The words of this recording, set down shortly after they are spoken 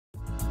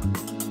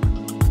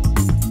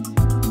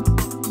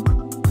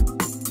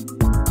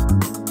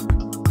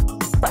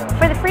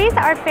For the FRIEZE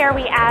Art Fair,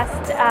 we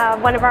asked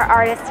one of our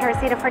artists,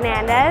 Teresita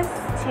Fernandez,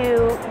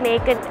 to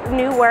make a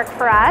new work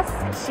for us.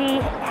 She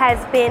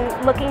has been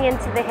looking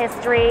into the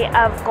history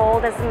of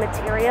gold as a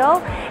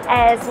material,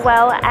 as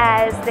well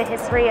as the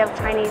history of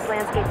Chinese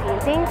landscape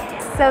painting.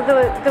 So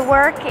the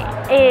work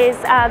is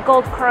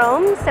gold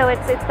chrome, so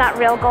it's not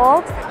real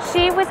gold.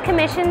 She was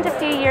commissioned a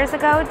few years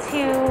ago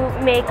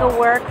to make a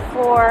work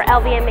for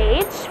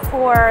LVMH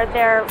for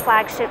their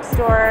flagship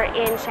store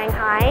in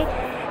Shanghai.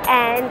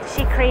 And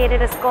she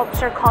created a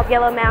sculpture called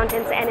Yellow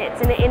Mountains, and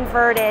it's an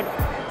inverted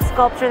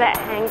sculpture that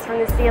hangs from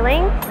the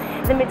ceiling.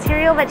 The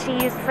material that she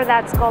used for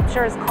that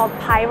sculpture is called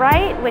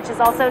pyrite, which is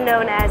also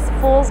known as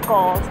fool's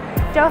gold.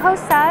 Joho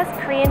Suh is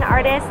a Korean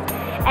artist,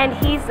 and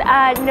he's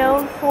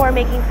known for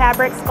making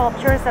fabric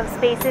sculptures of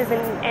spaces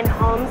and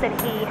homes that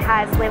he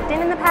has lived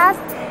in the past.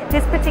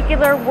 This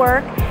particular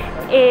work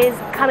is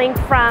coming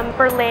from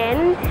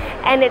Berlin,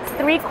 and it's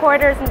 3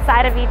 quarters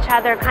inside of each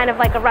other, kind of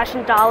like a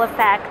Russian doll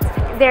effect.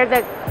 They're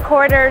the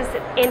quarters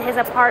in his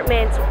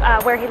apartment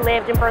where he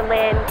lived in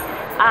Berlin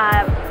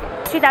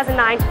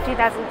 2009 to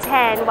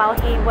 2010 while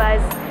he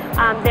was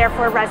there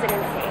for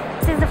residency.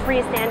 This is a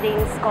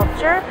freestanding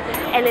sculpture,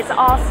 and it's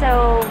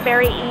also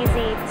very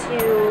easy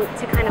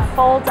to kind of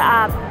fold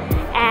up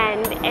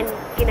and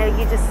you know,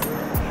 you just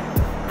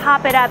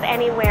pop it up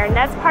anywhere. And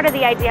that's part of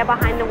the idea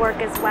behind the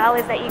work as well,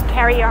 is that you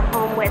carry your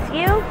home with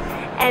you.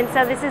 And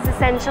so this is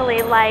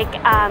essentially like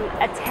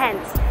a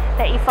tent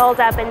that you fold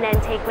up and then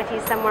take with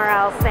you somewhere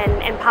else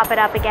and pop it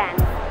up again.